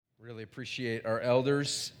Really appreciate our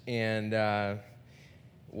elders and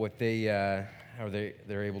what how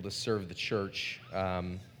they're able to serve the church.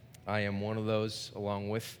 I am one of those, along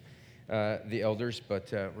with the elders, but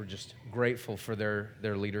we're just grateful for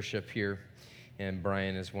their leadership here, and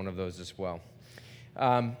Brian is one of those as well.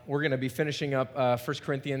 We're going to be finishing up 1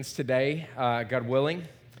 Corinthians today, God willing,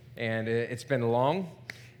 and it's been long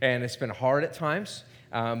and it's been hard at times.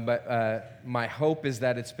 But my hope is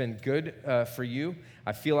that it's been good for you.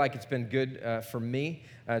 I feel like it's been good for me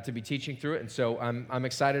to be teaching through it, and so I'm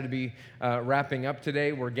excited to be wrapping up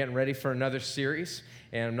today. We're getting ready for another series,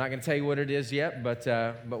 and I'm not going to tell you what it is yet, but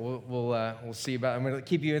we'll see about. I'm going to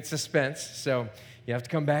keep you in suspense, so you have to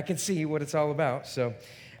come back and see what it's all about. So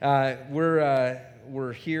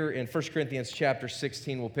we're here in 1 Corinthians chapter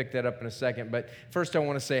 16. We'll pick that up in a second, but first I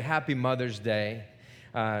want to say Happy Mother's Day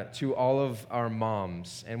to all of our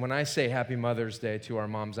moms. And when I say Happy Mother's Day to our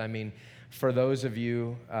moms, I mean for those of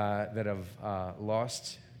you that have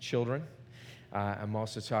lost children. I'm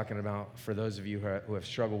also talking about for those of you who have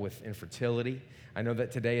struggled with infertility. I know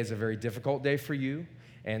that today is a very difficult day for you,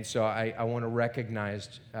 and so I want to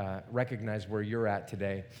recognize where you're at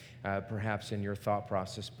today, perhaps in your thought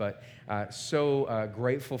process. But so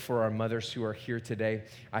grateful for our mothers who are here today.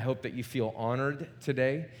 I hope that you feel honored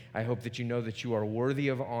today. I hope that you know that you are worthy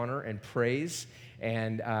of honor and praise,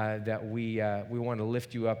 and that we want to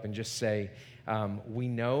lift you up and just say, we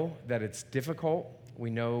know that it's difficult. We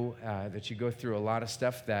know that you go through a lot of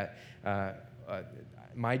stuff that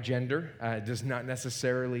my gender does not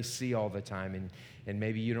necessarily see all the time, and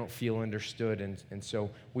maybe you don't feel understood, and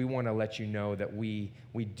so we want to let you know that we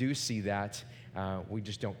do see that. We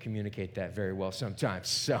just don't communicate that very well sometimes.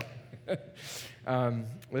 So,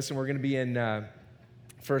 listen, we're going to be in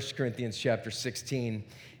 1 Corinthians chapter 16,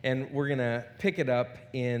 and we're going to pick it up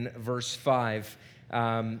in verse 5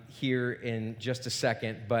 here in just a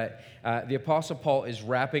second. But the Apostle Paul is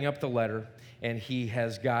wrapping up the letter, and he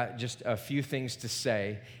has got just a few things to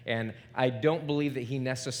say. And I don't believe that he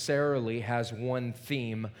necessarily has one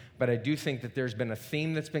theme, but I do think that there's been a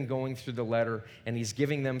theme that's been going through the letter, and he's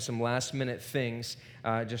giving them some last-minute things,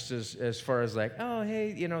 just as far as like, oh,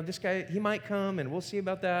 hey, this guy, he might come, and we'll see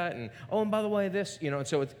about that, and oh, and by the way, this, and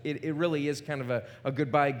so it really is kind of a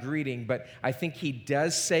goodbye greeting, but I think he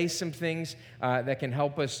does say some things that can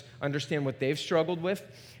help us understand what they've struggled with,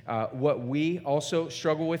 what we also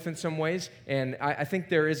struggle with in some ways, and I think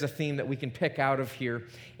there is a theme that we can pick out of here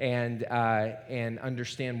and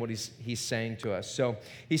understand what he's saying to us. So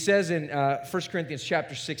he says in 1 Corinthians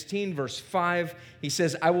chapter 16, verse 5, he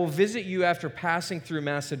says, I will visit you after passing through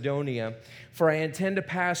Macedonia, for I intend to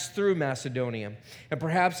pass through Macedonia, and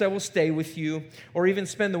perhaps I will stay with you or even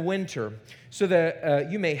spend the winter, so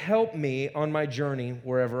that you may help me on my journey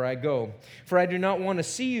wherever I go. For I do not want to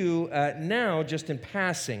see you now just in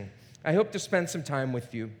passing. I hope to spend some time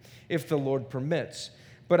with you, if the Lord permits.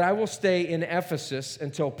 But I will stay in Ephesus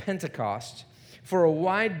until Pentecost, for a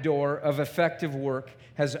wide door of effective work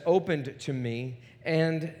has opened to me,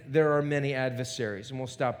 and there are many adversaries. And we'll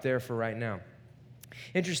stop there for right now.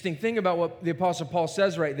 Interesting thing about what the Apostle Paul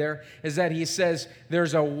says right there is that he says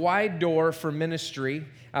there's a wide door for ministry.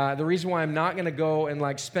 The reason why I'm not going to go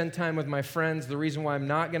and spend time with my friends, the reason why I'm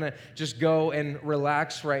not going to just go and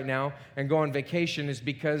relax right now and go on vacation is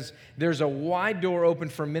because there's a wide door open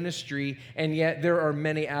for ministry, and yet there are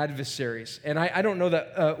many adversaries. And I don't know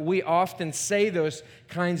that we often say those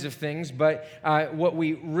kinds of things, but what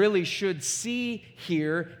we really should see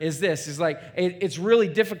here is this, it's really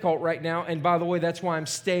difficult right now, and by the way, that's why I'm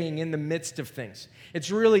staying in the midst of things. It's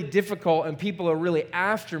really difficult, and people are really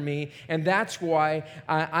after me, and that's why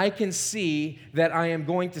I can see that I am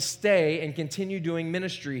going to stay and continue doing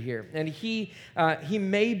ministry here. And he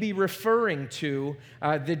may be referring to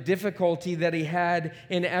the difficulty that he had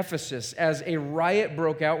in Ephesus as a riot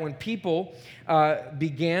broke out when people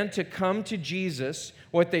began to come to Jesus.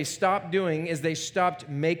 What they stopped doing is they stopped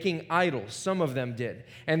making idols. Some of them did.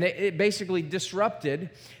 And it basically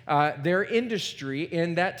disrupted their industry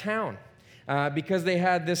in that town. Because they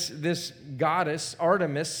had this goddess,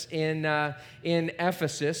 Artemis, in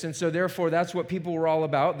Ephesus, and so therefore that's what people were all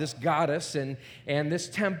about, this goddess and this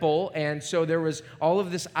temple, and so there was all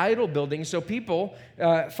of this idol building. So people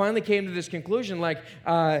finally came to this conclusion,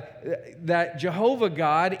 that Jehovah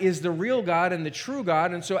God is the real God and the true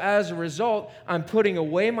God, and so as a result, I'm putting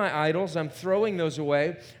away my idols, I'm throwing those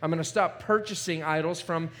away, I'm going to stop purchasing idols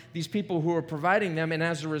from these people who are providing them, and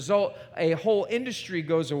as a result, a whole industry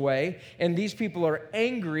goes away, and and these people are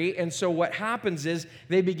angry, and so what happens is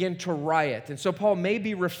they begin to riot. And so Paul may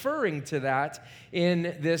be referring to that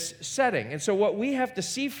in this setting. And so what we have to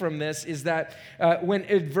see from this is that when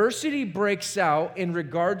adversity breaks out in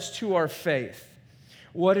regards to our faith,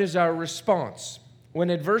 what is our response? When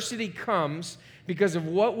adversity comes because of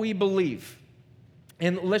what we believe,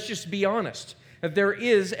 and let's just be honest, that there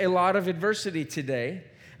is a lot of adversity today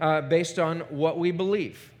based on what we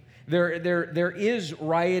believe. There is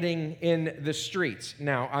rioting in the streets.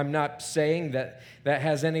 Now, I'm not saying that that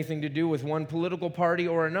has anything to do with one political party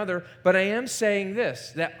or another, but I am saying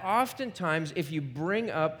this, that oftentimes if you bring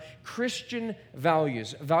up Christian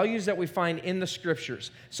values that we find in the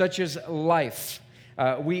Scriptures, such as life,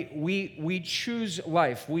 we choose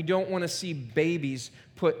life. We don't want to see babies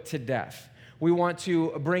put to death. We want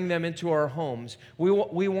to bring them into our homes.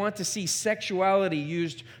 We want to see sexuality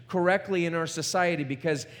used correctly in our society,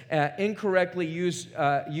 because incorrectly used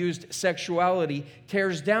sexuality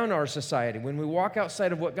tears down our society. When we walk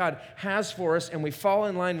outside of what God has for us and we fall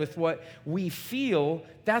in line with what we feel,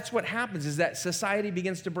 that's what happens, is that society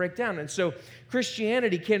begins to break down. And so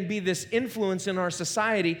Christianity can be this influence in our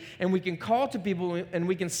society, and we can call to people and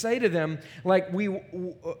we can say to them,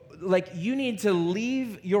 you need to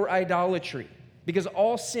leave your idolatry, because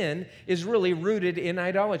all sin is really rooted in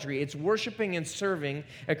idolatry. It's worshiping and serving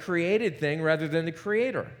a created thing rather than the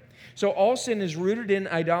Creator. So all sin is rooted in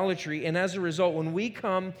idolatry, and as a result, when we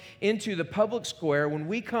come into the public square, when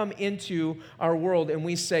we come into our world and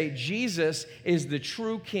we say Jesus is the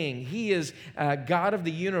true King, He is God of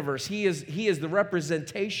the universe, He is the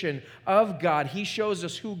representation of God, He shows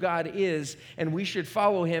us who God is, and we should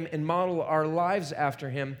follow Him and model our lives after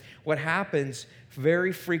Him, what happens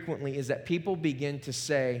very frequently is that people begin to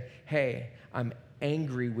say, hey, I'm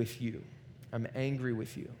angry with you. I'm angry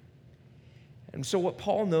with you. And so what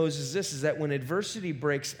Paul knows is this, is that when adversity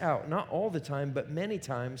breaks out, not all the time, but many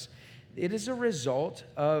times, it is a result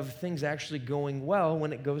of things actually going well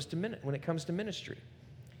when it comes to ministry.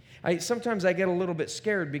 Sometimes I get a little bit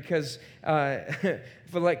scared because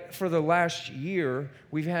for the last year,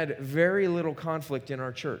 we've had very little conflict in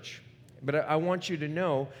our church. But I want you to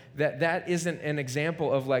know that that isn't an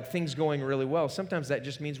example of like things going really well. Sometimes that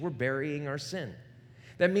just means we're burying our sin.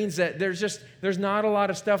 That means that there's not a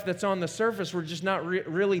lot of stuff that's on the surface. We're just not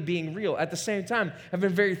really being real. At the same time, I've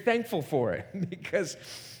been very thankful for it because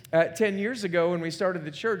 10 years ago when we started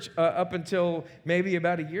the church, up until maybe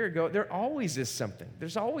about a year ago, there always is something.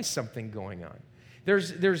 There's always something going on.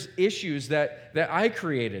 There's issues that I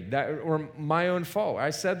created that were my own fault.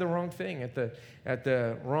 I said the wrong thing at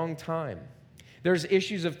the wrong time. There's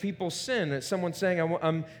issues of people's sin. Someone saying,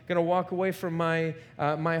 I'm going to walk away from my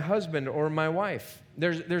husband or my wife.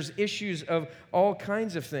 There's issues of all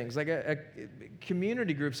kinds of things. Like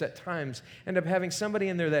community groups at times end up having somebody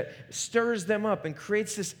in there that stirs them up and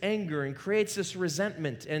creates this anger and creates this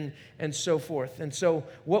resentment and so forth. And so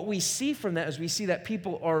what we see from that is we see that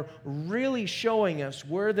people are really showing us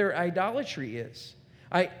where their idolatry is.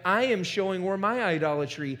 I am showing where my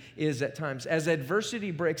idolatry is at times. As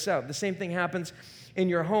adversity breaks out, the same thing happens in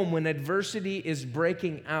your home when adversity is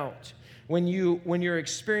breaking out. When you're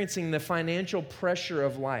experiencing the financial pressure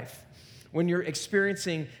of life, when you're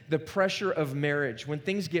experiencing the pressure of marriage, when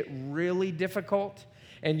things get really difficult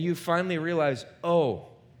and you finally realize,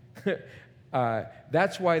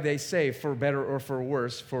 that's why they say for better or for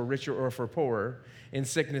worse, for richer or for poorer, in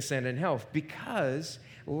sickness and in health, because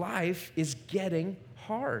life is getting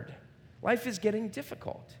hard. Life is getting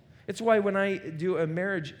difficult. It's why when I do a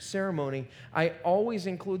marriage ceremony, I always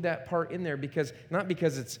include that part in there, because not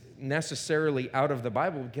because it's necessarily out of the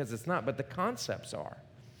Bible, because it's not, but the concepts are.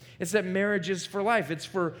 It's that marriage is for life. It's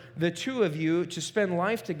for the two of you to spend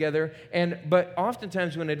life together. But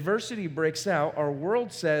oftentimes when adversity breaks out, our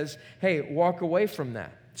world says, hey, walk away from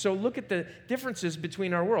that. So look at the differences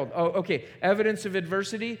between our world. Oh, okay, evidence of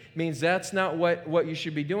adversity means that's not what you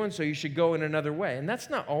should be doing, so you should go in another way. And that's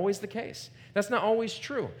not always the case. That's not always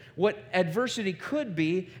true. What adversity could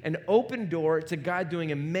be, an open door to God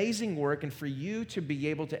doing amazing work and for you to be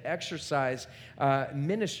able to exercise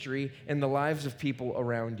ministry in the lives of people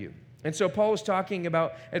around you. And so Paul is talking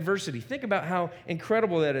about adversity. Think about how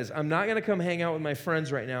incredible that is. I'm not going to come hang out with my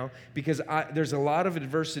friends right now because there's a lot of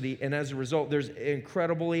adversity, and as a result, there's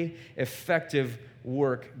incredibly effective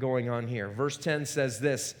work going on here. Verse 10 says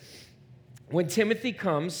this, when Timothy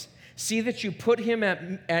comes, see that you put him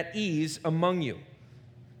at ease among you.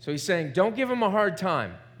 So he's saying, don't give him a hard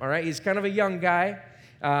time, all right? He's kind of a young guy.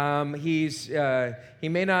 He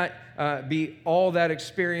may not be all that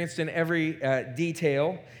experienced in every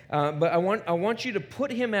detail, but I want you to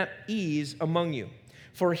put him at ease among you.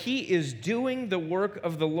 for he is doing the work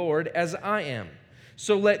of the Lord as I am.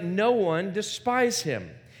 So let no one despise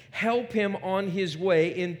him. Help him on his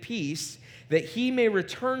way in peace, that he may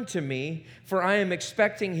return to me, for I am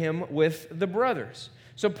expecting him with the brothers."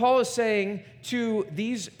 So Paul is saying to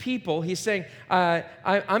these people, he's saying,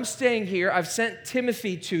 I'm staying here. I've sent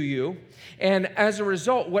Timothy to you. And as a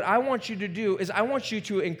result, what I want you to do is I want you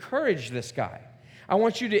to encourage this guy. I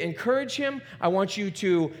want you to encourage him. I want you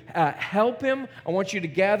to help him. I want you to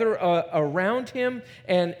gather around him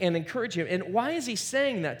and encourage him. And why is he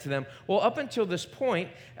saying that to them? Well, up until this point,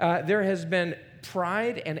 there has been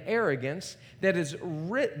pride and arrogance that is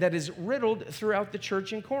riddled throughout the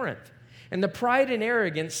church in Corinth. And the pride and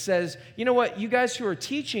arrogance says, you know what, you guys who are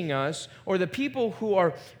teaching us, or the people who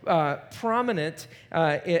are prominent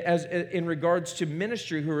in regards to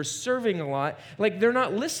ministry, who are serving a lot, like they're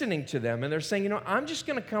not listening to them. And they're saying, you know, I'm just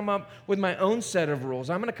going to come up with my own set of rules.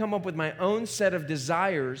 I'm going to come up with my own set of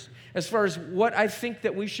desires as far as what I think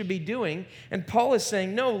that we should be doing. And Paul is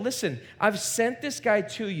saying, no, listen, I've sent this guy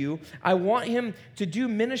to you. I want him to do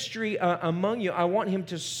ministry among you. I want him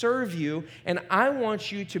to serve you. And I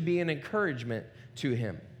want you to be an encouragement to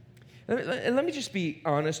him. And let me just be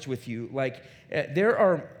honest with you. Like there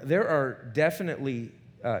are definitely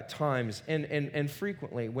times and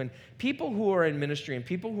frequently when people who are in ministry and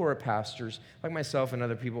people who are pastors, like myself and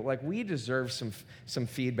other people, like we deserve some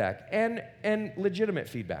feedback and legitimate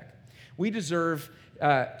feedback. We deserve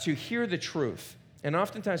to hear the truth. And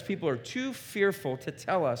oftentimes people are too fearful to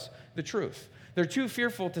tell us the truth. They're too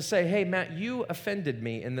fearful to say, hey, Matt, you offended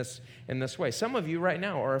me in this way. Some of you right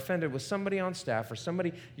now are offended with somebody on staff or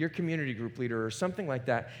somebody, your community group leader or something like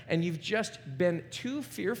that, and you've just been too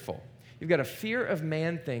fearful. You've got a fear of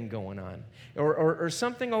man thing going on or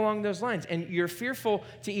something along those lines, and you're fearful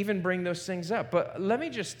to even bring those things up. But let me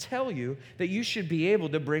just tell you that you should be able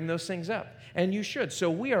to bring those things up, and you should. So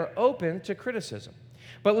we are open to criticism.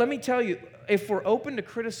 But let me tell you, if we're open to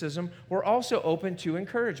criticism, we're also open to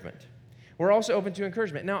encouragement. We're also open to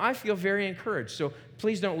encouragement. Now, I feel very encouraged, so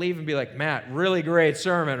please don't leave and be like, Matt, really great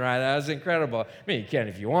sermon, right? That was incredible. I mean, you can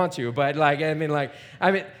if you want to, but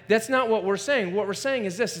that's not what we're saying. What we're saying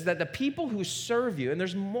is this, is that the people who serve you, and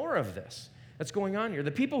there's more of this that's going on here, the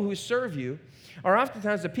people who serve you are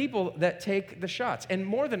oftentimes the people that take the shots, and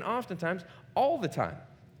more than oftentimes, all the time,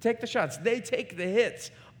 take the shots. They take the hits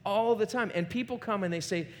all the time, and people come and they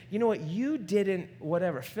say, you know what, you didn't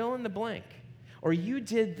whatever, fill in the blank. Or you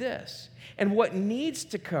did this. And what needs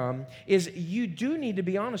to come is you do need to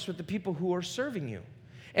be honest with the people who are serving you.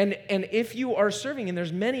 And if you are serving, and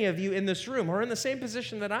there's many of you in this room who are in the same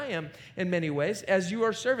position that I am in many ways, as you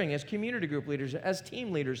are serving, as community group leaders, as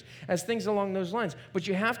team leaders, as things along those lines. But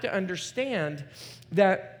you have to understand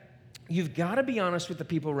that you've got to be honest with the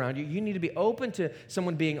people around you. You need to be open to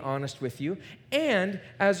someone being honest with you. And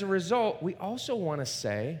as a result, we also want to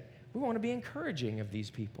say, we want to be encouraging of these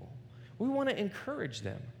people. We want to encourage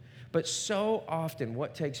them. But so often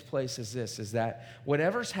what takes place is this, is that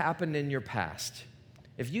whatever's happened in your past,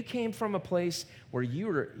 if you came from a place where you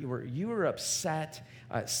were upset,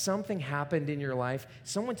 something happened in your life,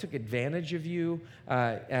 someone took advantage of you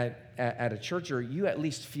at a church, or you at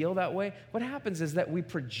least feel that way, what happens is that we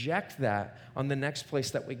project that on the next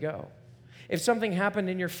place that we go. If something happened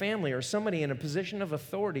in your family or somebody in a position of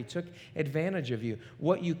authority took advantage of you,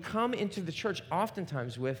 what you come into the church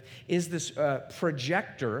oftentimes with is this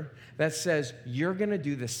projector that says, you're going to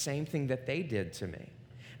do the same thing that they did to me.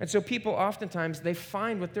 And so people oftentimes, they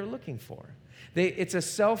find what they're looking for. It's a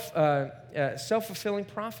self-fulfilling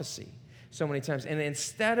prophecy so many times. And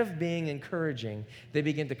instead of being encouraging, they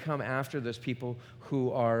begin to come after those people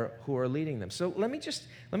who are leading them. So let me just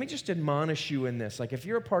admonish you in this. Like if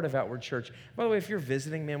you're a part of Outward Church, by the way, if you're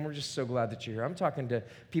visiting, man, we're just so glad that you're here. I'm talking to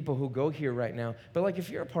people who go here right now. But like if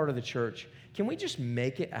you're a part of the church, can we just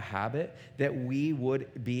make it a habit that we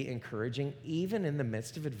would be encouraging even in the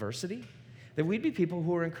midst of adversity? That we'd be people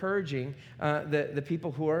who are encouraging the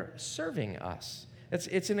people who are serving us.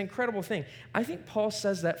 It's an incredible thing. I think Paul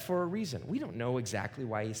says that for a reason. We don't know exactly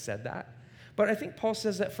why he said that, but I think Paul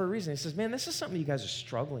says that for a reason. He says, man, this is something you guys are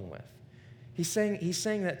struggling with. He's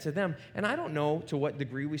saying that to them, and I don't know to what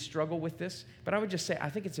degree we struggle with this, but I would just say I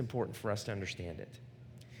think it's important for us to understand it.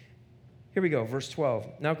 Here we go, verse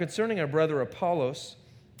 12. Now concerning our brother Apollos,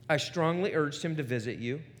 I strongly urged him to visit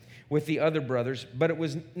you with the other brothers, but it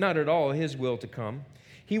was not at all his will to come.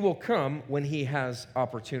 He will come when he has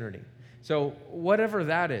opportunity. So whatever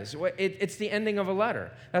that is, it's the ending of a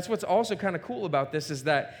letter. That's what's also kind of cool about this, is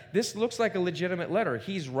that this looks like a legitimate letter.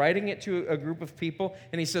 He's writing it to a group of people,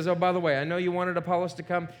 and he says, oh, by the way, I know you wanted Apollos to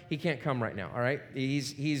come. He can't come right now, all right?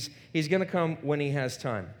 He's going to come when he has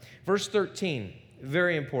time. Verse 13,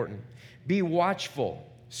 very important. Be watchful,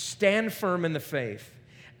 stand firm in the faith,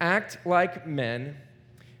 act like men,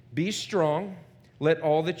 be strong, let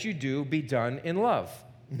all that you do be done in love.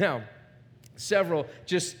 Now, several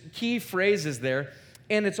just key phrases there.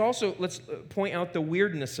 And it's also, let's point out the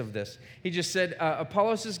weirdness of this. He just said,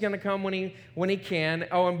 Apollos is going to come when he can.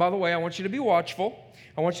 Oh, and by the way, I want you to be watchful.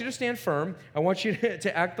 I want you to stand firm. I want you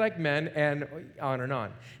to act like men, and on and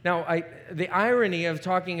on. Now, the irony of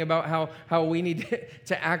talking about how we need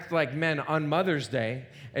to act like men on Mother's Day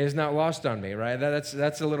is not lost on me, right? That's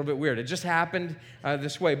a little bit weird. It just happened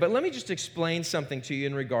this way. But let me just explain something to you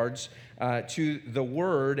in regards to the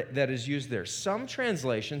word that is used there. Some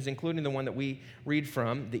translations, including the one that we read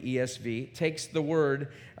from, the ESV, takes the word,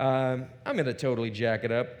 I'm going to totally jack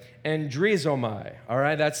it up, andrizomai, all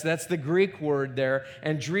right? That's the Greek word there,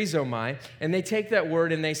 andrizomai, and they take that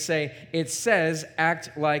word and they say, it says,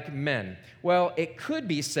 act like men. Well, it could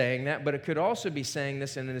be saying that, but it could also be saying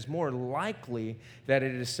this, and it is more likely that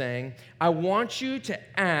it is saying, I want you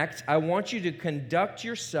to act, I want you to conduct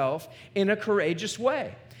yourself in a courageous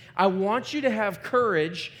way. I want you to have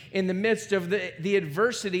courage in the midst of the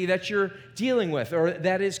adversity that you're dealing with or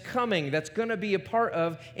that is coming, that's going to be a part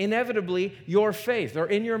of, inevitably, your faith or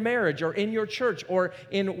in your marriage or in your church or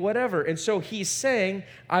in whatever. And so he's saying,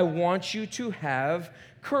 I want you to have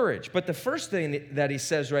courage. But the first thing that he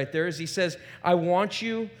says right there is he says, I want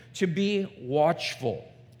you to be watchful.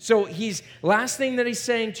 So last thing that he's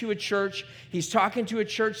saying to a church, he's talking to a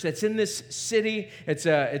church that's in this city. It's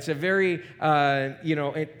a very,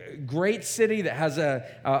 great city that has a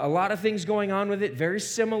lot of things going on with it, very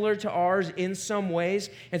similar to ours in some ways.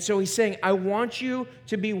 And so he's saying, I want you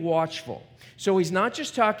to be watchful. So he's not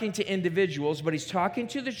just talking to individuals, but he's talking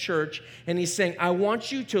to the church, and he's saying, I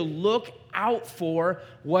want you to look out for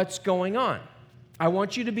what's going on. I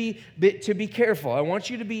want you to be careful. I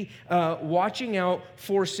want you to be watching out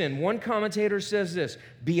for sin. One commentator says this,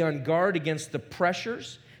 be on guard against the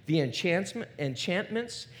pressures, the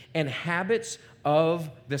enchantments, and habits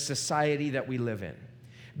of the society that we live in.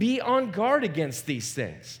 Be on guard against these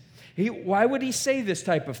things. Why would he say this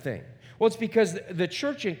type of thing? Well, it's because the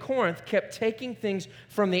church in Corinth kept taking things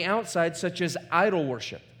from the outside, such as idol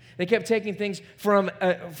worship. They kept taking things from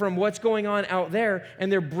what's going on out there,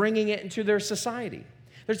 and they're bringing it into their society.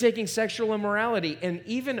 They're taking sexual immorality, and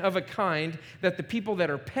even of a kind that the people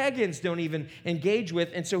that are pagans don't even engage with.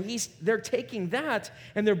 And so they're taking that,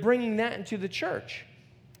 and they're bringing that into the church.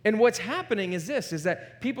 And what's happening is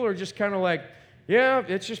that people are just kind of like, yeah,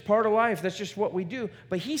 it's just part of life. That's just what we do.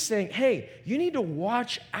 But he's saying, hey, you need to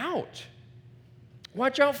watch out.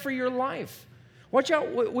 Watch out for your life. Watch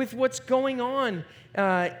out with what's going on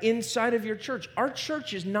inside of your church. Our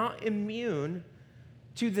church is not immune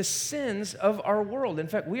to the sins of our world. In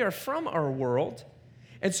fact, we are from our world,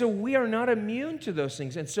 and so we are not immune to those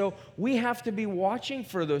things. And so we have to be watching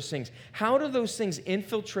for those things. How do those things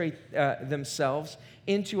infiltrate themselves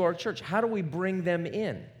into our church? How do we bring them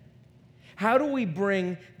in? How do we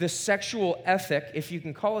bring the sexual ethic, if you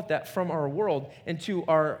can call it that, from our world into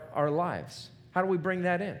our lives? How do we bring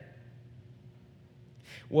that in?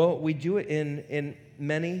 Well, we do it in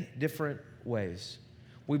many different ways.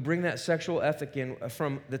 We bring that sexual ethic in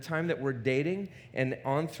from the time that we're dating and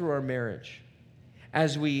on through our marriage.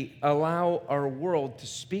 As we allow our world to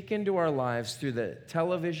speak into our lives through the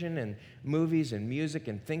television and movies and music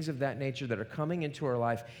and things of that nature that are coming into our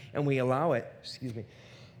life, and we allow it,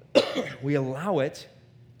 we allow it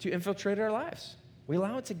to infiltrate our lives. We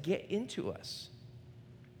allow it to get into us.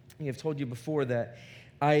 I've told you before that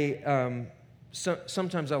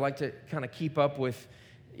sometimes I like to kind of keep up with,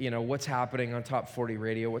 what's happening on Top 40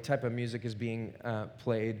 radio, what type of music is being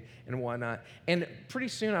played and whatnot. And pretty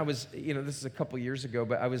soon I was, this is a couple years ago,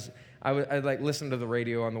 but I'd like listen to the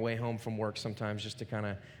radio on the way home from work sometimes just to kind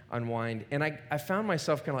of unwind. And I found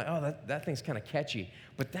myself kind of like, oh, that thing's kind of catchy,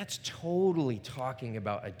 but that's totally talking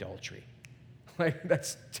about adultery. Like,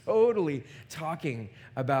 that's totally talking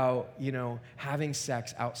about, having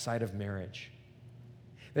sex outside of marriage.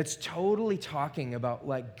 That's totally talking about,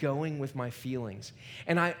 like, going with my feelings.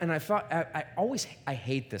 And I thought, I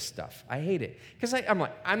hate this stuff. I hate it. Because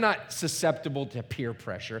I'm not susceptible to peer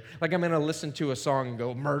pressure. Like, I'm going to listen to a song and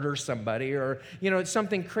go murder somebody or, it's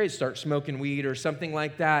something crazy, start smoking weed or something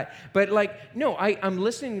like that. But, no, I'm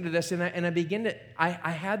listening to this and I begin to,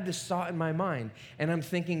 I had this thought in my mind. And I'm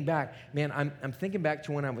thinking back, man, I'm thinking back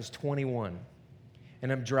to when I was 21.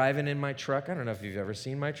 And I'm driving in my truck. I don't know if you've ever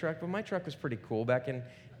seen my truck, but my truck was pretty cool back in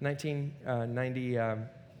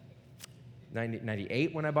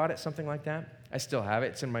 98 when I bought it, something like that. I still have it.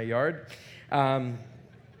 It's in my yard. I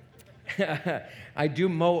do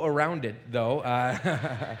mow around it, though.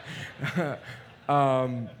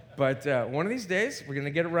 But one of these days, we're going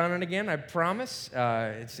to get it running again, I promise.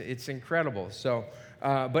 It's incredible. So,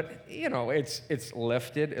 but, it's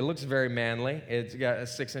lifted. It looks very manly. It's got a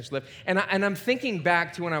 6-inch lift. And I'm thinking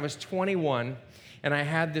back to when I was 21, and I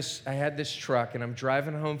had this truck, and I'm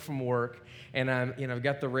driving home from work, and I've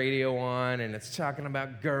got the radio on, and it's talking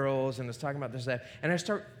about girls, and it's talking about this, that. And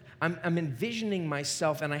I'm envisioning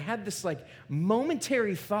myself, and I had this,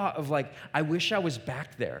 momentary thought of, I wish I was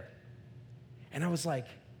back there. And I was like,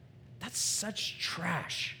 that's such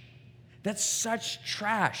trash. That's such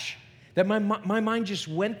trash that my mind just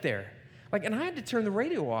went there. And I had to turn the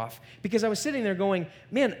radio off because I was sitting there going,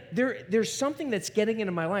 man, there's something that's getting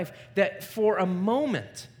into my life that for a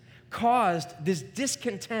moment caused this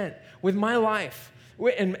discontent with my life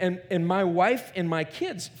and my wife and my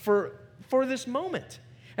kids for this moment.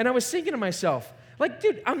 And I was thinking to myself,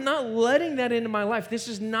 dude, I'm not letting that into my life. This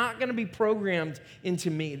is not going to be programmed into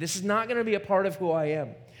me. This is not going to be a part of who I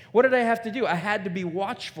am. What did I have to do? I had to be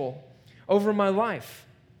watchful over my life.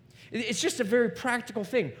 It's just a very practical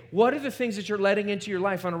thing. What are the things that you're letting into your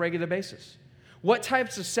life on a regular basis? What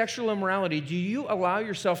types of sexual immorality do you allow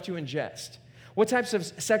yourself to ingest? What types of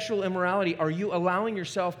sexual immorality are you allowing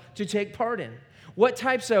yourself to take part in? What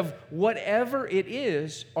types of whatever it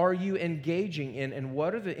is are you engaging in, and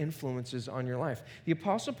what are the influences on your life? The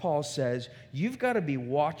Apostle Paul says, you've got to be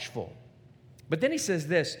watchful. But then he says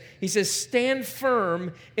this, he says, stand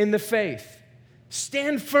firm in the faith.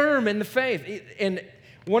 Stand firm in the faith. And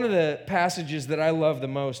one of the passages that I love the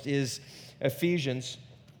most is Ephesians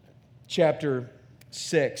chapter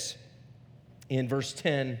 6 in verse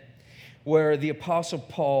 10, where the Apostle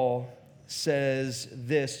Paul says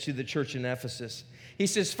this to the church in Ephesus. He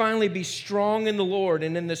says, finally, be strong in the Lord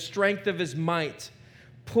and in the strength of his might.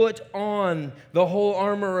 Put on the whole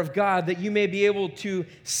armor of God that you may be able to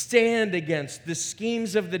stand against the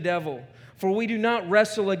schemes of the devil. For we do not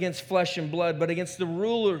wrestle against flesh and blood, but against the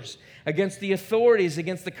rulers, against the authorities,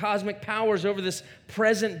 against the cosmic powers over this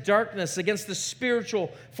present darkness, against the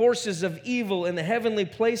spiritual forces of evil in the heavenly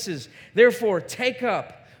places. Therefore, take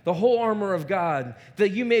up the whole armor of God, that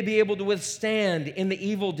you may be able to withstand in the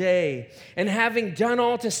evil day. And having done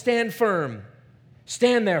all to stand firm,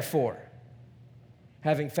 stand therefore,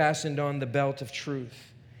 having fastened on the belt of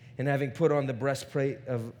truth, and having put on the breastplate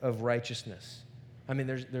of righteousness. I mean,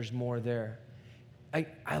 there's more there.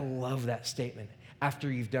 I love that statement.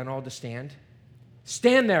 After you've done all to stand,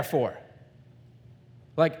 stand therefore.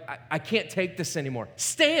 I can't take this anymore.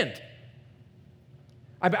 Stand.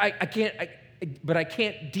 I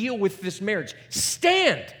can't deal with this marriage.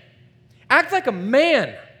 Stand. Act like a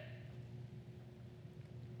man.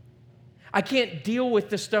 I can't deal with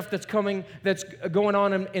the stuff that's going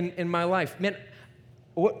on in my life. Man,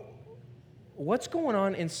 what's going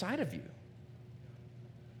on inside of you?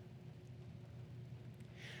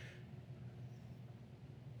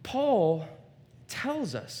 Paul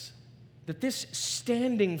tells us that this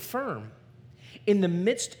standing firm in the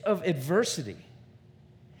midst of adversity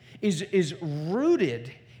is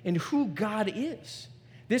rooted in who God is.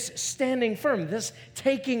 This standing firm, this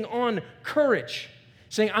taking on courage,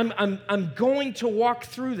 saying, I'm going to walk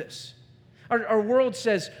through this. Our world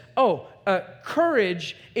says,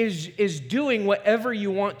 courage is doing whatever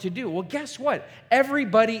you want to do. Well, guess what?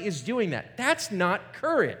 Everybody is doing that. That's not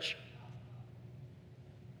courage.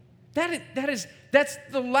 That's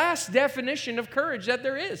the last definition of courage that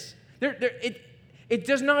there is. It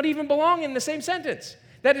does not even belong in the same sentence.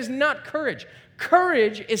 That is not courage.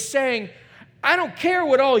 Courage is saying, I don't care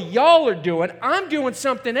what all y'all are doing. I'm doing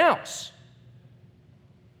something else.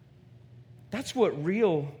 That's what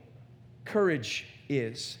real courage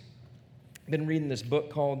is. I've been reading this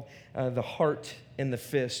book called The Heart and the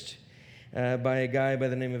Fist by a guy by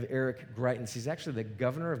the name of Eric Greitens. He's actually the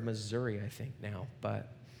governor of Missouri, I think, now,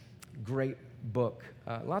 but great book.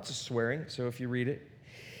 Lots of swearing, so if you read it,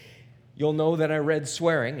 you'll know that I read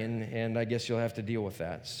swearing, and I guess you'll have to deal with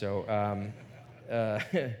that. So,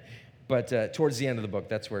 but towards the end of the book,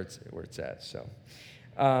 that's where it's at. So,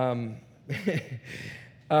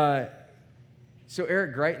 so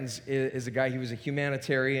Eric Greitens is a guy. He was a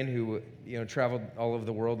humanitarian who traveled all over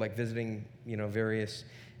the world, visiting various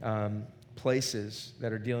places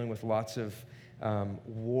that are dealing with lots of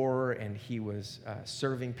war, and he was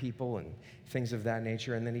serving people and things of that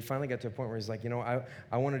nature. And then he finally got to a point where he's like,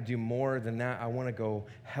 I want to do more than that. I want to go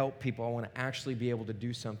help people. I want to actually be able to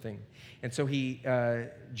do something. And so he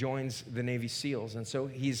joins the Navy SEALs. And so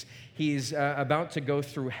he's about to go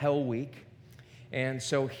through Hell Week. And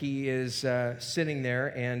so he is sitting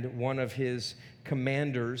there, and one of his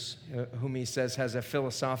commanders, whom he says has a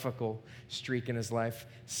philosophical streak in his life,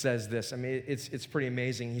 says this. I mean, it's pretty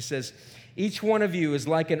amazing. He says, each one of you is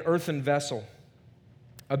like an earthen vessel,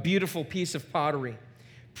 a beautiful piece of pottery,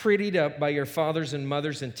 prettied up by your fathers and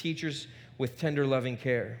mothers and teachers with tender, loving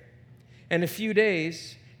care. In a few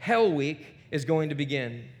days, Hell Week is going to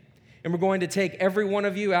begin, and we're going to take every one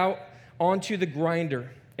of you out onto the grinder,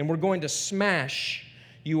 and we're going to smash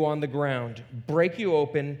you on the ground, break you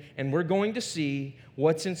open, and we're going to see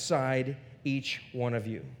what's inside each one of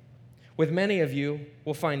you. With many of you,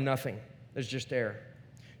 we'll find nothing. There's just air.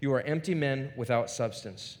 You are empty men without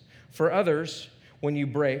substance. For others, when you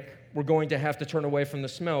break, we're going to have to turn away from the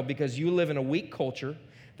smell because you live in a weak culture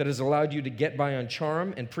that has allowed you to get by on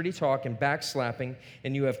charm and pretty talk and backslapping,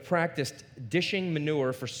 and you have practiced dishing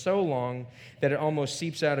manure for so long that it almost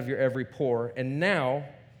seeps out of your every pore, and now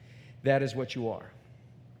that is what you are.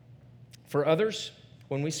 For others,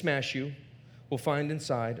 when we smash you, we'll find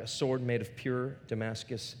inside a sword made of pure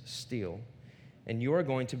Damascus steel, and you are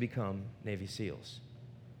going to become Navy SEALs.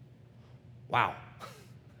 Wow.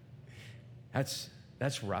 That's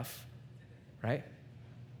rough, right?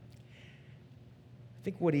 I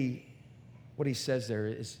think what he says there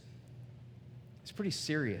is pretty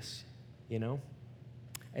serious, you know?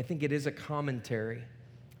 I think it is a commentary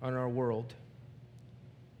on our world.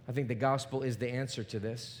 I think the gospel is the answer to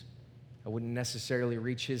this. I wouldn't necessarily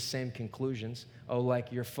reach his same conclusions. Oh,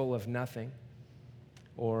 like you're full of nothing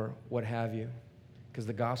or what have you, because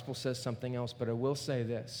the gospel says something else. But I will say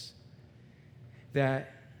this,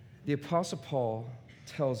 that the Apostle Paul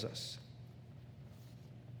tells us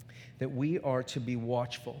that we are to be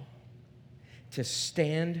watchful, to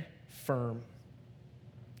stand firm.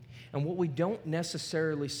 And what we don't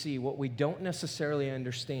necessarily see, what we don't necessarily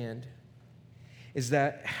understand, is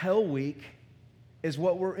that Hell Week is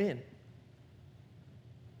what we're in.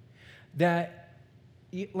 That,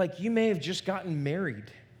 like, you may have just gotten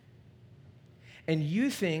married, and you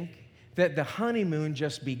think that the honeymoon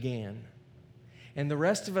just began. And the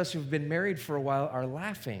rest of us who've been married for a while are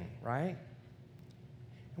laughing, right?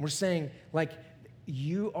 And we're saying, like,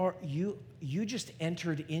 you just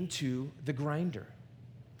entered into the grinder.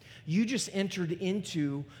 You just entered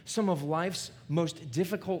into some of life's most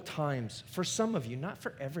difficult times for some of you, not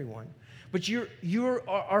for everyone. But you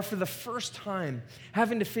are for the first time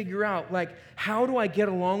having to figure out, like, how do I get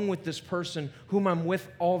along with this person whom I'm with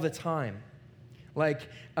all the time? Like,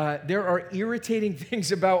 there are irritating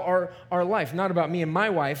things about our life, not about me and my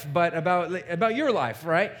wife, but about your life,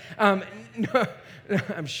 right? No,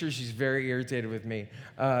 I'm sure she's very irritated with me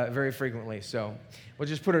very frequently, so we'll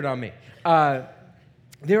just put it on me.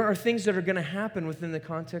 There are things that are going to happen within the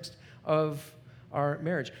context of our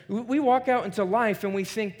marriage. We walk out into life and we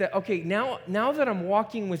think that, okay, now that I'm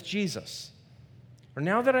walking with Jesus, or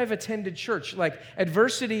now that I've attended church, like,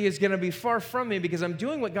 adversity is going to be far from me because I'm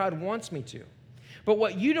doing what God wants me to. But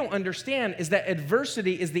what you don't understand is that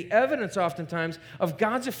adversity is the evidence oftentimes of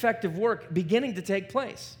God's effective work beginning to take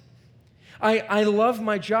place. I love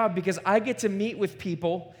my job because I get to meet with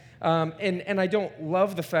people, and I don't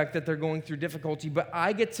love the fact that they're going through difficulty, but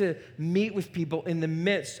I get to meet with people in the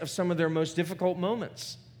midst of some of their most difficult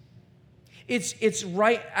moments. It's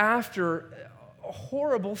right after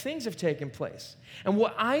horrible things have taken place. And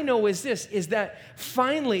what I know is this, is that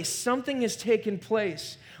finally something has taken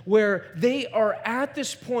place where they are at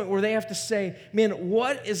this point where they have to say, man,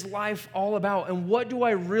 what is life all about? And what do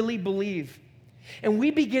I really believe? And we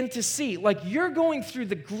begin to see, like, you're going through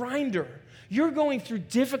the grinder. You're going through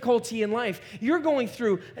difficulty in life. You're going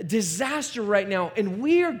through disaster right now. And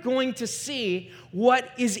we are going to see what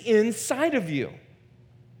is inside of you.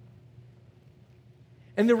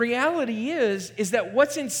 And the reality is that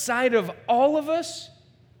what's inside of all of us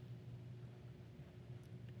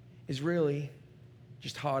is really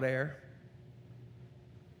just hot air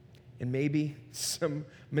and maybe some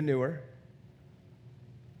manure.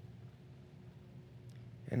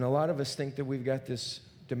 And a lot of us think that we've got this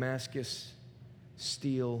Damascus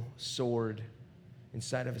steel sword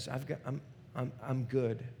inside of us. I'm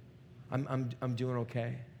good. I'm doing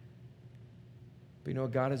okay. But you know,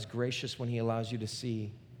 God is gracious when He allows you to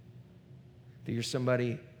see that you're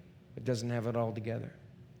somebody that doesn't have it all together.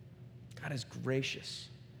 God is gracious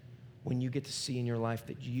when you get to see in your life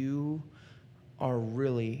that you are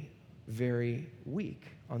really very weak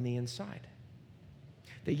on the inside.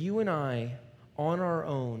 That you and I, on our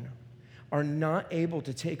own, are not able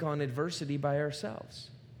to take on adversity by ourselves.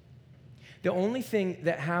 The only thing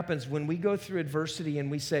that happens when we go through adversity and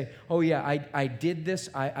we say, oh yeah, I did this,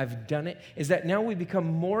 I've done it, is that now we become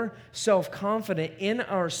more self-confident in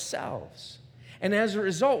ourselves. And as a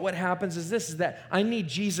result, what happens is this, is that I need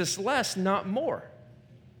Jesus less, not more.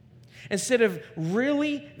 Instead of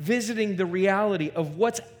really visiting the reality of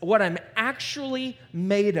what I'm actually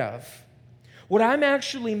made of. What I'm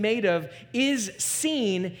actually made of is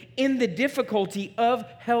seen in the difficulty of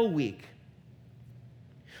Hell Week.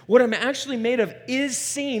 What I'm actually made of is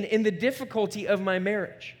seen in the difficulty of my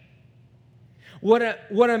marriage.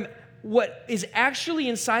 What is actually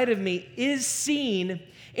inside of me is seen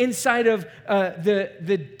inside of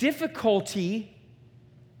the difficulty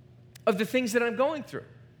of the things that I'm going through.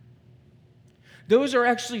 Those are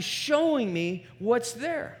actually showing me what's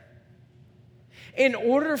there. In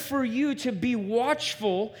order for you to be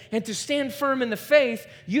watchful and to stand firm in the faith,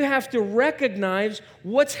 you have to recognize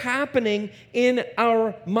what's happening in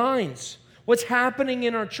our minds, what's happening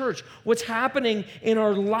in our church, what's happening in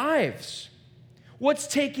our lives. What's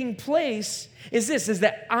taking place is this, is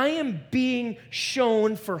that I am being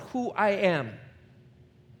shown for who I am.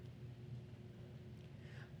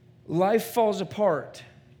 Life falls apart,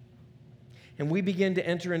 and we begin to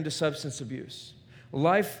enter into substance abuse.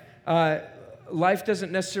 Life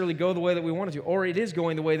doesn't necessarily go the way that we want it to, or it is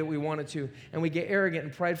going the way that we want it to, and we get arrogant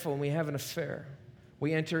and prideful, and we have an affair.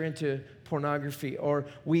 We enter into pornography, or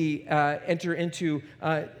we enter into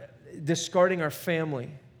discarding our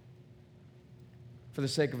family for the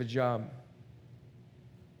sake of a job.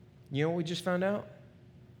 You know what we just found out?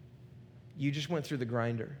 You just went through the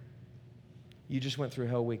grinder. You just went through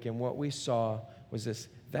Hell Week, and what we saw was this.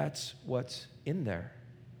 That's what's in there.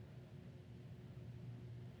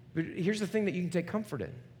 But here's the thing that you can take comfort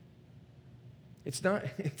in. It's not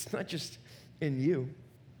just in you.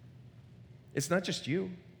 It's not just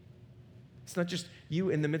you. It's not just you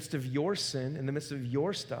in the midst of your sin, in the midst of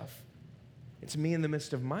your stuff. It's me in the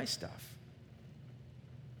midst of my stuff.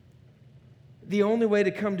 The only way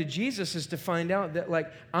to come to Jesus is to find out that,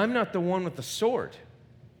 like, I'm not the one with the sword.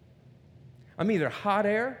 I'm either hot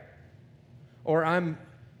air or I'm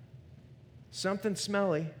something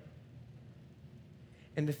smelly.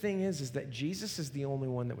 And the thing is that Jesus is the only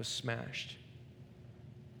one that was smashed.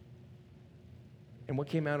 And what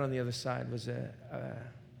came out on the other side was a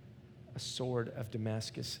sword of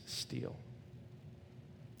Damascus steel.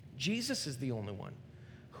 Jesus is the only one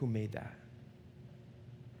who made that.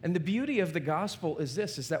 And the beauty of the gospel is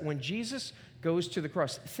this, is that when Jesus goes to the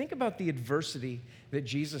cross, think about the adversity that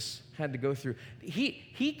Jesus had to go through.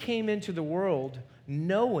 He came into the world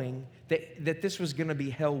knowing that this was going to be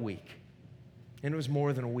Hell Week. And it was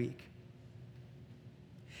more than a week.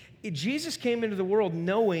 Jesus came into the world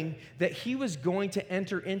knowing that he was going to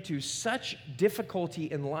enter into such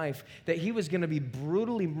difficulty in life that he was going to be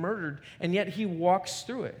brutally murdered, and yet he walks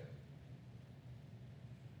through it.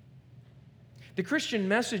 The Christian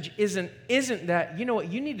message isn't that, you know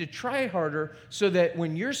what, you need to try harder so that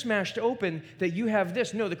when you're smashed open, that you have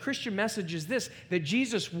this. No, the Christian message is this, that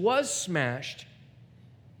Jesus was smashed,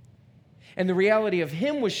 and the reality of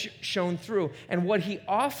him was shown through. And what he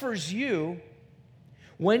offers you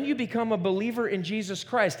when you become a believer in Jesus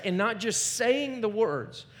Christ, and not just saying the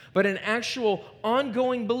words, but an actual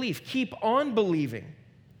ongoing belief, keep on believing.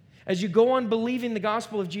 As you go on believing the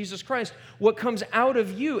gospel of Jesus Christ, what comes out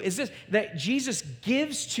of you is this, that Jesus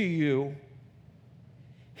gives to you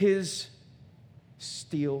his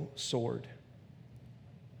steel sword.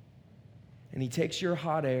 And he takes your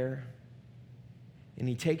hot air, and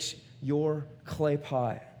he takes your clay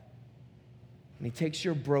pot, and he takes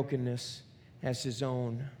your brokenness as his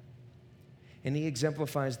own, and he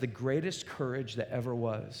exemplifies the greatest courage that ever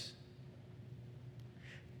was.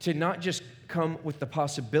 To not just come with the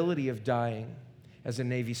possibility of dying, as a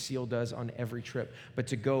Navy SEAL does on every trip, but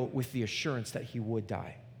to go with the assurance that he would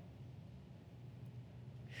die.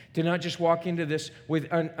 To not just walk into this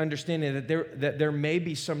with understanding that there may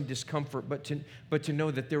be some discomfort, but to know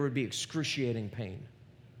that there would be excruciating pain.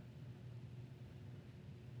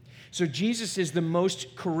 So Jesus is the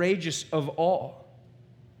most courageous of all.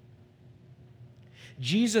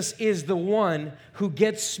 Jesus is the one who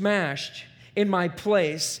gets smashed in my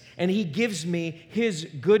place, and he gives me his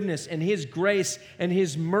goodness and his grace and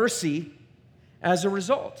his mercy as a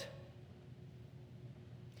result.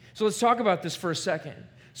 So let's talk about this for a second.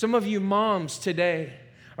 Some of you moms today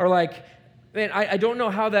are like, man, I don't know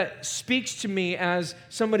how that speaks to me as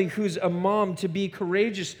somebody who's a mom to be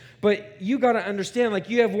courageous, but you got to understand, like,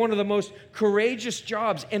 you have one of the most courageous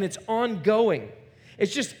jobs, and it's ongoing.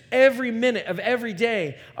 It's just every minute of every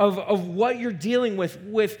day of what you're dealing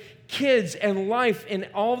with kids and life and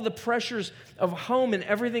all the pressures of home and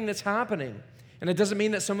everything that's happening. And it doesn't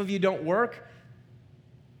mean that some of you don't work.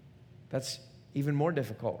 That's even more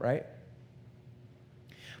difficult, right?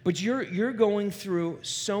 But you're going through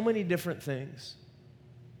so many different things.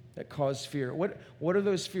 that cause fear? What are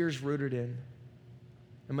those fears rooted in?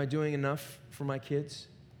 Am I doing enough for my kids?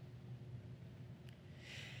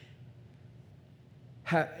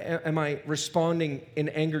 Am I responding in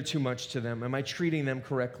anger too much to them? Am I treating them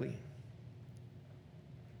correctly?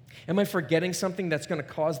 Am I forgetting something that's going to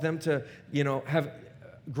cause them to, have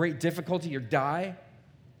great difficulty or die?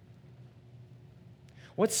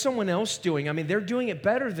 What's someone else doing? I mean, they're doing it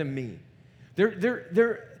better than me.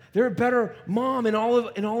 They're a better mom in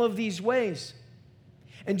all of these ways.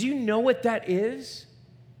 And do you know what that is?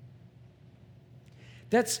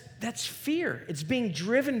 That's fear. It's being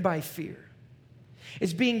driven by fear.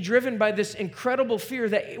 It's being driven by this incredible fear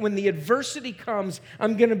that when the adversity comes,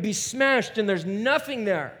 I'm going to be smashed and there's nothing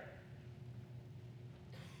there.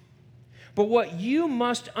 But what you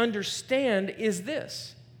must understand is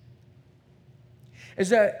this, is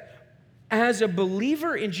that as a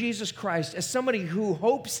believer in Jesus Christ, as somebody who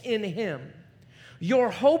hopes in Him, your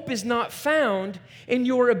hope is not found in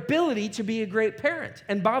your ability to be a great parent.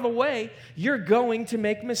 And by the way, you're going to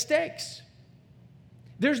make mistakes.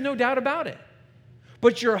 There's no doubt about it.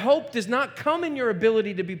 But your hope does not come in your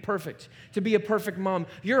ability to be perfect, to be a perfect mom.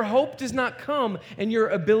 Your hope does not come in your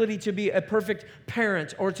ability to be a perfect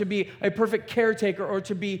parent or to be a perfect caretaker or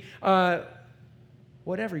to be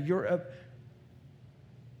whatever. Your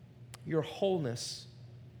wholeness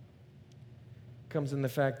comes in the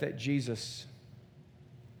fact that Jesus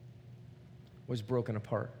was broken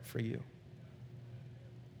apart for you.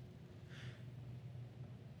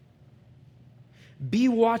 Be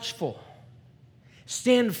watchful.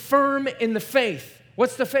 Stand firm in the faith.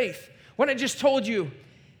 What's the faith? What I just told you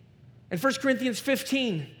in 1 Corinthians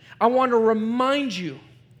 15, I want to remind you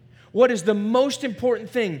what is the most important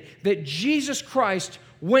thing, that Jesus Christ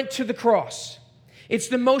went to the cross. It's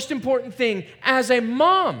the most important thing as a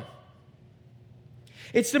mom.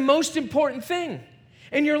 It's the most important thing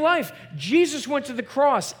in your life. Jesus went to the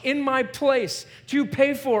cross in my place to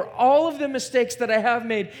pay for all of the mistakes that I have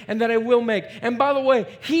made and that I will make. And by the way,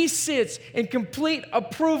 He sits in complete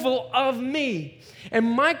approval of me.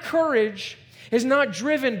 And my courage is not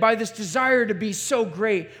driven by this desire to be so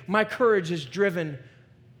great. My courage is driven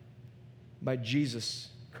by Jesus'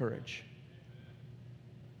 courage.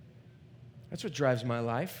 That's what drives my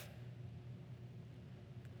life.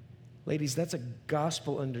 Ladies, that's a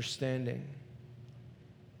gospel understanding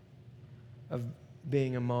of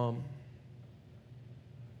being a mom.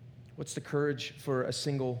 What's the courage for a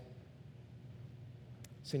single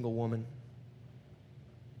woman?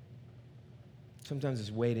 Sometimes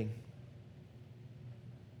it's waiting.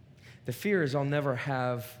 The fear is I'll never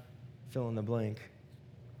have fill in the blank.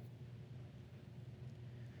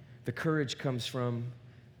 The courage comes from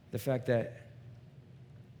the fact that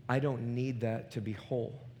I don't need that to be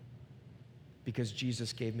whole because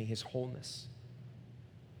Jesus gave me His wholeness.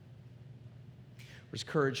 There's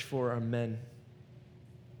courage for our men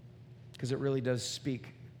because it really does speak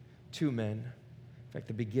to men. In fact,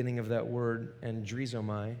 the beginning of that word,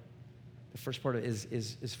 andrizomai, the first part of it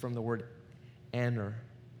is from the word aner,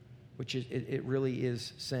 which it really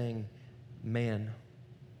is saying man.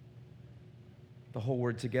 The whole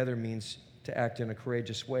word together means to act in a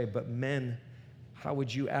courageous way. But men, how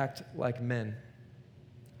would you act like men?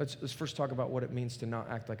 Let's first talk about what it means to not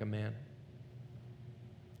act like a man.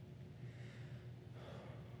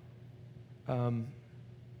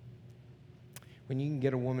 When you can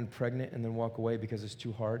get a woman pregnant and then walk away because it's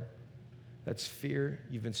too hard, that's fear.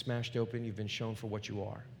 You've been smashed open. You've been shown for what you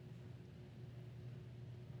are.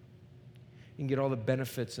 You can get all the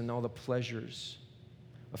benefits and all the pleasures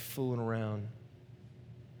of fooling around,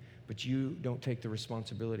 but you don't take the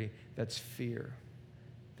responsibility. That's fear.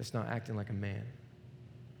 That's not acting like a man.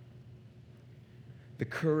 The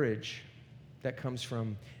courage that comes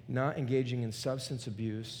from not engaging in substance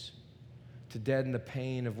abuse to deaden the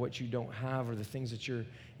pain of what you don't have or the things that you're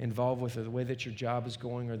involved with or the way that your job is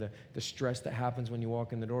going or the stress that happens when you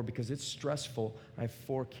walk in the door, because it's stressful. I have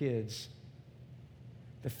 4 kids.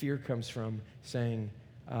 The fear comes from saying,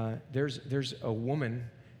 there's a woman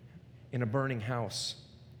in a burning house.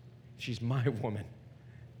 She's my woman.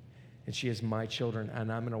 And she is my children.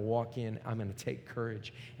 And I'm going to walk in. I'm going to take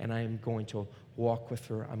courage. And I am going to walk with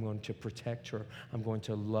her. I'm going to protect her. I'm going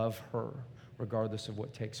to love her regardless of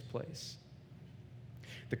what takes place.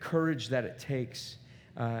 The courage that it takes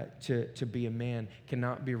to be a man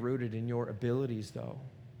cannot be rooted in your abilities, though.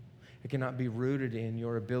 It cannot be rooted in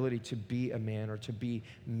your ability to be a man or to be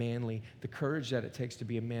manly. The courage that it takes to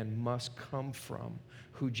be a man must come from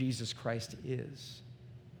who Jesus Christ is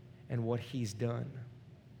and what He's done.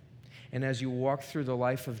 And as you walk through the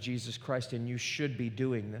life of Jesus Christ, and you should be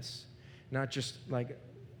doing this, not just like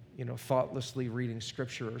thoughtlessly reading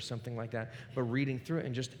scripture or something like that, but reading through it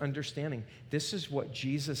and just understanding this is what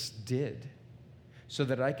Jesus did so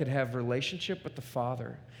that I could have relationship with the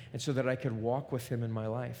Father and so that I could walk with him in my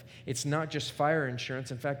life. It's not just fire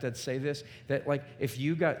insurance. In fact, I'd say this, that like if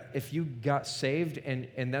you got saved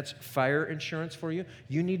and that's fire insurance for you,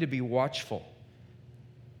 you need to be watchful.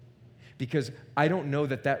 Because I don't know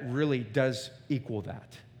that really does equal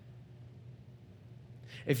that.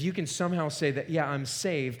 If you can somehow say that, yeah, I'm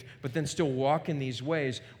saved, but then still walk in these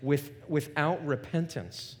ways without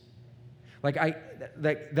repentance,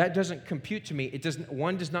 that doesn't compute to me.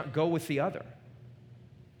 One does not go with the other.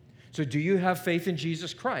 So do you have faith in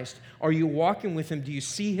Jesus Christ? Are you walking with him? Do you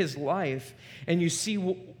see his life? And you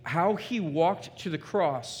see how he walked to the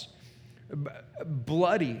cross,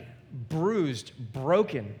 bloody, bruised,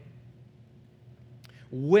 broken,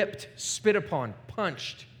 whipped, spit upon,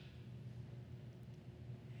 punched.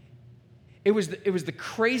 It was the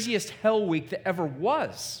craziest hell week that ever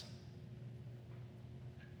was.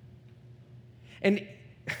 And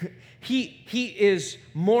he is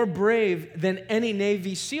more brave than any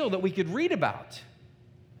Navy SEAL that we could read about.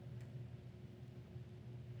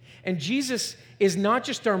 And Jesus is not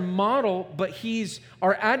just our model, but he's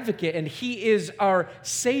our advocate, and he is our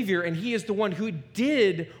Savior, and he is the one who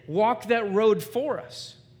did walk that road for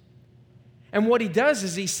us. And what he does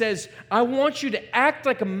is he says, I want you to act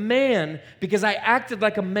like a man because I acted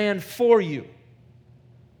like a man for you.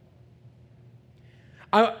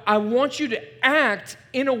 I want you to act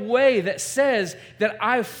in a way that says that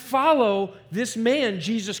I follow this man,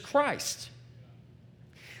 Jesus Christ.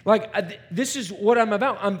 This is what I'm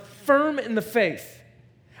about. I'm firm in the faith.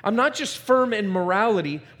 I'm not just firm in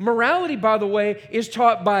morality. Morality, by the way, is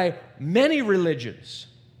taught by many religions.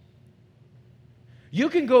 You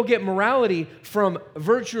can go get morality from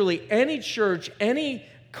virtually any church, any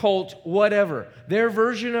cult, whatever. Their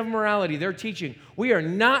version of morality, their teaching. We are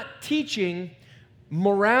not teaching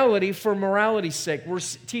morality for morality's sake. We're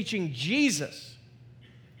teaching Jesus,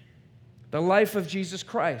 the life of Jesus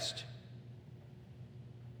Christ.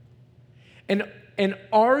 And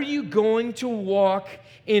are you going to walk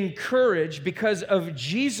in courage because of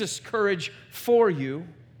Jesus' courage for you?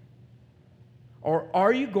 Or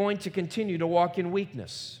are you going to continue to walk in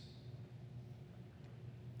weakness?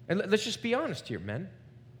 And let's just be honest here, men.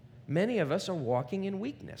 Many of us are walking in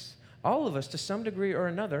weakness. All of us, to some degree or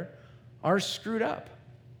another, are screwed up.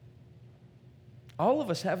 All of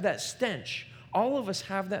us have that stench. All of us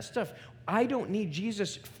have that stuff. I don't need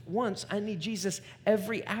Jesus once. I need Jesus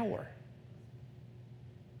every hour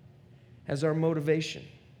as our motivation.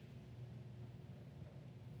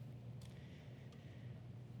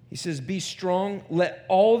 He says, be strong. Let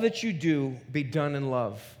all that you do be done in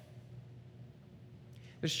love.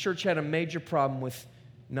 This church had a major problem with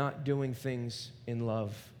not doing things in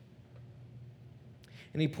love.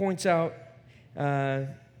 And he points out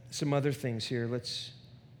some other things here. Let's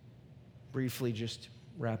briefly just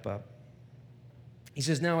wrap up. He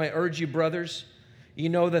says, now I urge you, brothers, you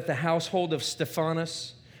know that the household of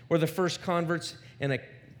Stephanas were the first converts in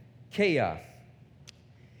Achaia,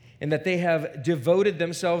 and that they have devoted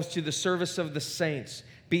themselves to the service of the saints.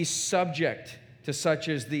 Be subject to such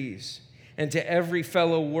as these, and to every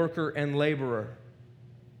fellow worker and laborer.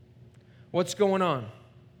 What's going on?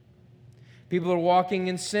 People are walking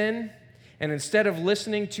in sin, and instead of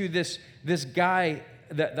listening to this guy,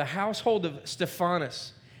 the household of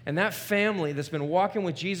Stephanas, and that family that's been walking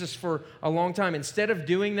with Jesus for a long time, instead of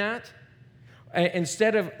doing that,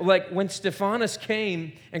 instead of, like, when Stephanas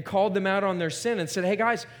came and called them out on their sin and said, hey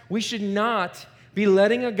guys, we should not be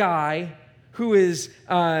letting a guy who is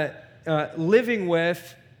living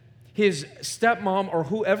with his stepmom or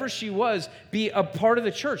whoever she was be a part of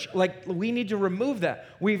the church. Like, we need to remove that.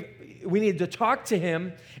 We need to talk to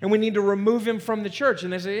him, and we need to remove him from the church.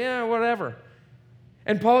 And they say, yeah, whatever.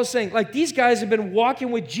 And Paul is saying, like, these guys have been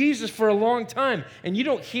walking with Jesus for a long time, and you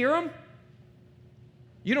don't hear him?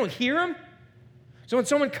 You don't hear him? So when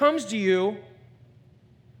someone comes to you,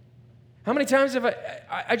 how many times have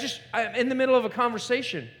I'm in the middle of a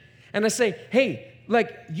conversation, and I say, hey,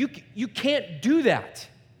 like, you can't do that.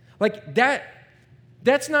 Like,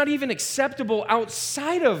 that's not even acceptable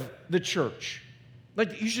outside of the church.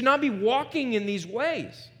 Like, you should not be walking in these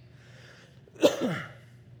ways.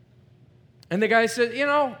 And the guy says,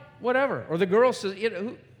 whatever. Or the girl says,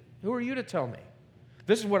 who are you to tell me?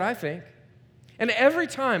 This is what I think. And every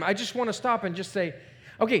time I just want to stop and just say,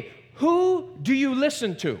 okay, who do you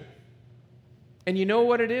listen to? And you know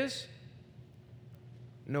what it is?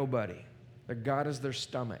 Nobody. That God is their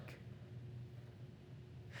stomach.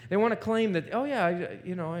 They want to claim that, oh yeah,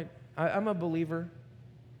 I'm a believer.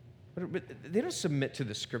 but they don't submit to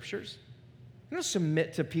the scriptures. They don't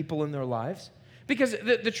submit to people in their lives. Because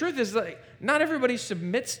the truth is, like, not everybody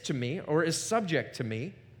submits to me or is subject to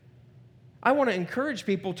me. I want to encourage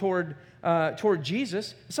people toward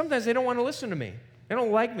Jesus. Sometimes they don't want to listen to me. They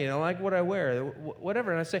don't like me. They don't like what I wear,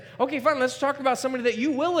 whatever. And I say, okay, fine, let's talk about somebody that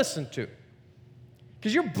you will listen to.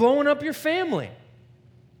 Because you're blowing up your family.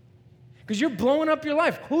 Because you're blowing up your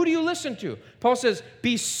life. Who do you listen to? Paul says,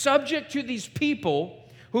 be subject to these people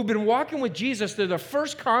who've been walking with Jesus. They're the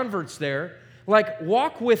first converts there. Like,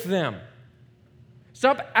 walk with them.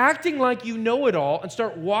 Stop acting like you know it all and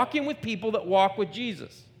start walking with people that walk with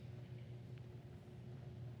Jesus.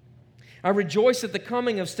 I rejoice at the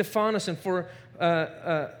coming of Stephanas and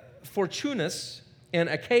Fortunus and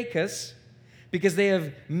Achaicus, because they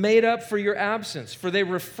have made up for your absence, for they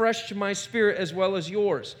refreshed my spirit as well as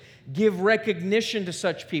yours. Give recognition to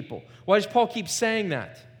such people. Why does Paul keep saying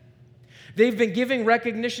that? They've been giving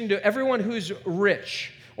recognition to everyone who's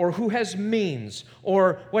rich or who has means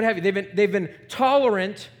or what have you. They've been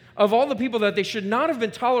tolerant of all the people that they should not have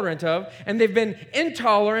been tolerant of, and they've been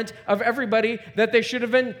intolerant of everybody that they should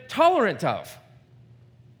have been tolerant of.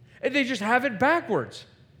 And they just have it backwards.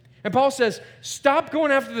 And Paul says, stop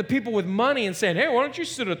going after the people with money and saying, hey, why don't you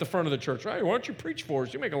sit at the front of the church? Right? Why don't you preach for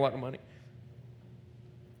us? You make a lot of money.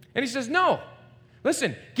 And he says, no.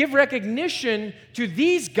 Listen, give recognition to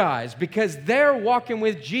these guys because they're walking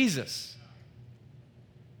with Jesus.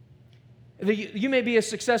 You may be a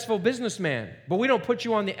successful businessman, but we don't put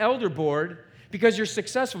you on the elder board because you're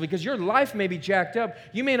successful, because your life may be jacked up.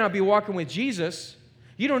 You may not be walking with Jesus.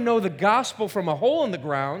 You don't know the gospel from a hole in the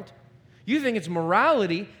ground. You think it's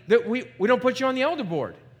morality that we don't put you on the elder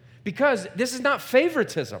board, because this is not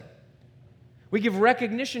favoritism. We give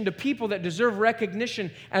recognition to people that deserve recognition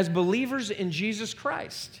as believers in Jesus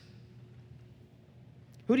Christ.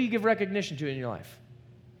 Who do you give recognition to in your life?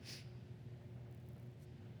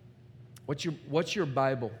 What's your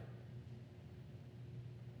Bible?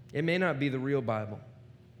 It may not be the real Bible.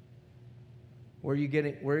 Where are you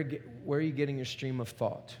getting your stream of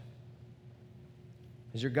thought?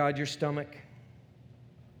 Is your God your stomach?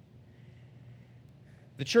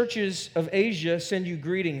 The churches of Asia send you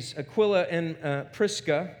greetings. Aquila and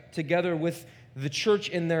Prisca, together with the church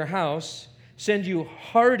in their house, send you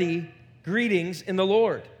hearty greetings in the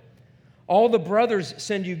Lord. All the brothers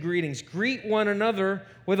send you greetings. Greet one another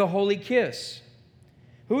with a holy kiss.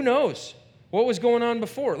 Who knows what was going on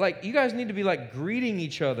before? Like, you guys need to be like greeting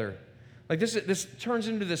each other. Like this turns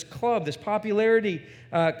into this club, this popularity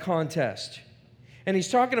contest. And he's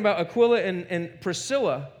talking about Aquila and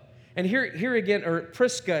Priscilla. And here again, or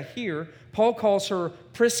Prisca here, Paul calls her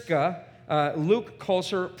Prisca. Luke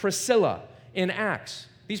calls her Priscilla in Acts.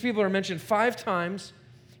 These people are mentioned 5 times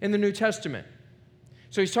in the New Testament.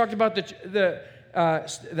 So he's talked about the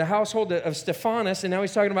household of Stephanas, and now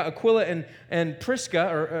he's talking about Aquila and Prisca,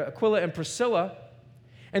 or Aquila and Priscilla.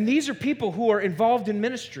 And these are people who are involved in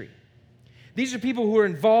ministry. These are people who are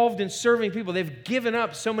involved in serving people. They've given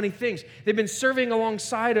up so many things. They've been serving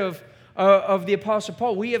alongside of the Apostle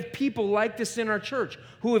Paul. We have people like this in our church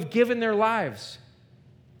who have given their lives.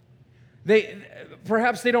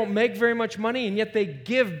 Perhaps they don't make very much money, and yet they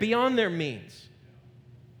give beyond their means.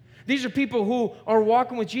 These are people who are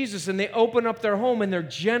walking with Jesus, and they open up their home, and they're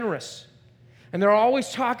generous. And they're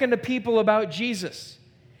always talking to people about Jesus.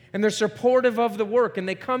 And they're supportive of the work. And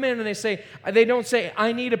they come in and they don't say,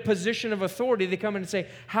 I need a position of authority. They come in and say,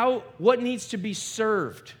 what needs to be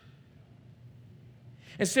served?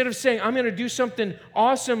 Instead of saying, I'm going to do something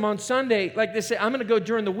awesome on Sunday, like they say, I'm going to go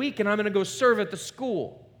during the week and I'm going to go serve at the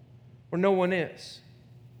school where no one is.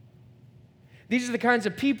 These are the kinds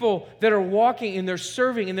of people that are walking and they're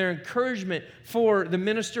serving and their encouragement for the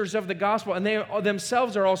ministers of the gospel. And they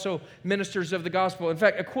themselves are also ministers of the gospel. In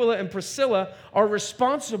fact, Aquila and Priscilla are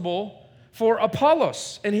responsible for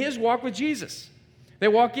Apollos and his walk with Jesus. They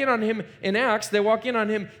walk in on him in Acts. They walk in on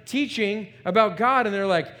him teaching about God. And they're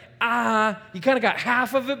like, you kind of got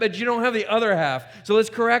half of it, but you don't have the other half. So let's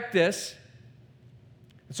correct this.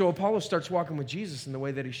 And so Apollos starts walking with Jesus in the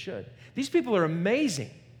way that he should. These people are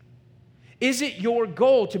amazing. Is it your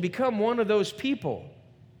goal to become one of those people?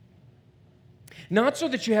 Not so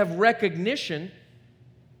that you have recognition,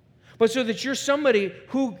 but so that you're somebody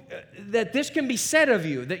that this can be said of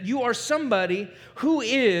you, that you are somebody who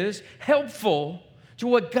is helpful to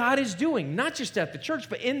what God is doing, not just at the church,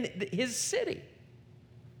 but in his city.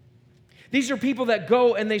 These are people that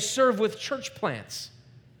go and they serve with church plants.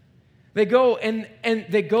 They go and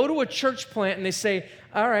they go to a church plant and they say,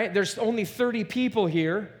 all right, there's only 30 people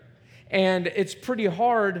here. And it's pretty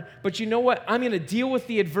hard, but you know what? I'm going to deal with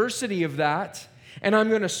the adversity of that, And I'm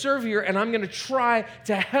going to serve here, and I'm going to try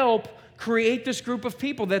to help create this group of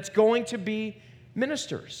people that's going to be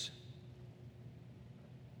ministers.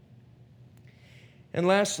 And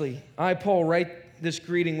lastly, I, Paul, write this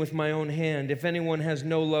greeting with my own hand. If anyone has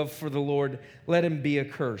no love for the Lord, let him be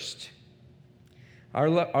accursed. Our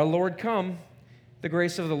Lord come. The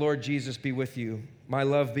grace of the Lord Jesus be with you. My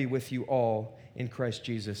love be with you all in Christ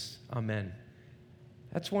Jesus. Amen.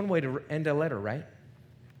 That's one way to end a letter, right?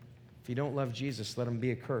 If you don't love Jesus, let him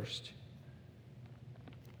be accursed.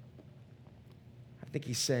 I think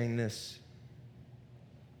he's saying this,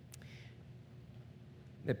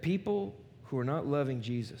 that people who are not loving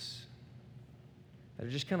Jesus, that are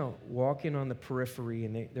just kind of walking on the periphery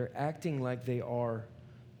and they're acting like they are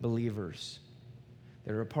believers,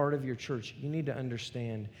 that are a part of your church, you need to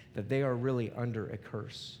understand that they are really under a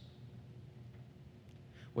curse.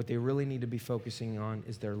 What they really need to be focusing on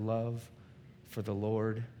is their love for the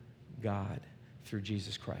Lord God through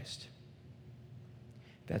Jesus Christ.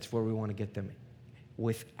 That's where we want to get them.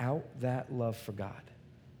 Without that love for God,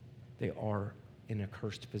 they are in a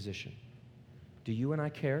cursed position. Do you and I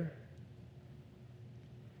care?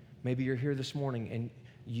 Maybe you're here this morning and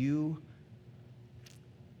you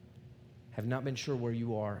have not been sure where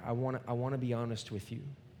you are. I want to be honest with you.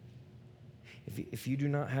 If you do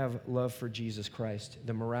not have love for Jesus Christ,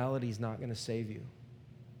 the morality is not going to save you.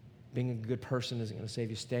 Being a good person isn't going to save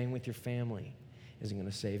you. Staying with your family isn't going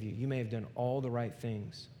to save you. You may have done all the right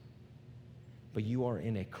things, but you are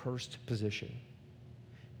in a cursed position.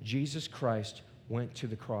 Jesus Christ went to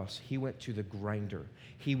the cross. He went to the grinder.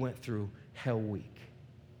 He went through Hell Week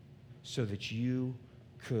so that you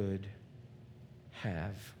could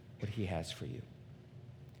have what he has for you.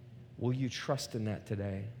 Will you trust in that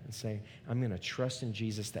today and say, I'm going to trust in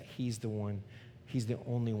Jesus that he's the one, he's the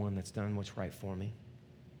only one that's done what's right for me?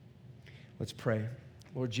 Let's pray.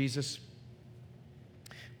 Lord Jesus,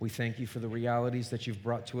 we thank you for the realities that you've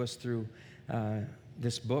brought to us through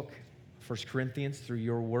this book, 1 Corinthians, through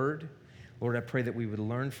your word. Lord, I pray that we would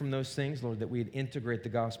learn from those things. Lord, that we'd integrate the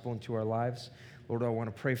gospel into our lives. Lord, I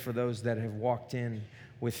want to pray for those that have walked in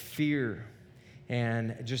with fear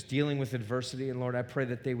and just dealing with adversity. And Lord, I pray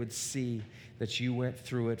that they would see that you went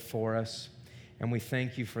through it for us. And we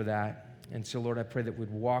thank you for that. And so, Lord, I pray that we'd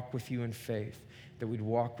walk with you in faith, that we'd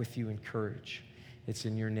walk with you in courage. It's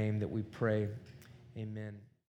in your name that we pray. Amen.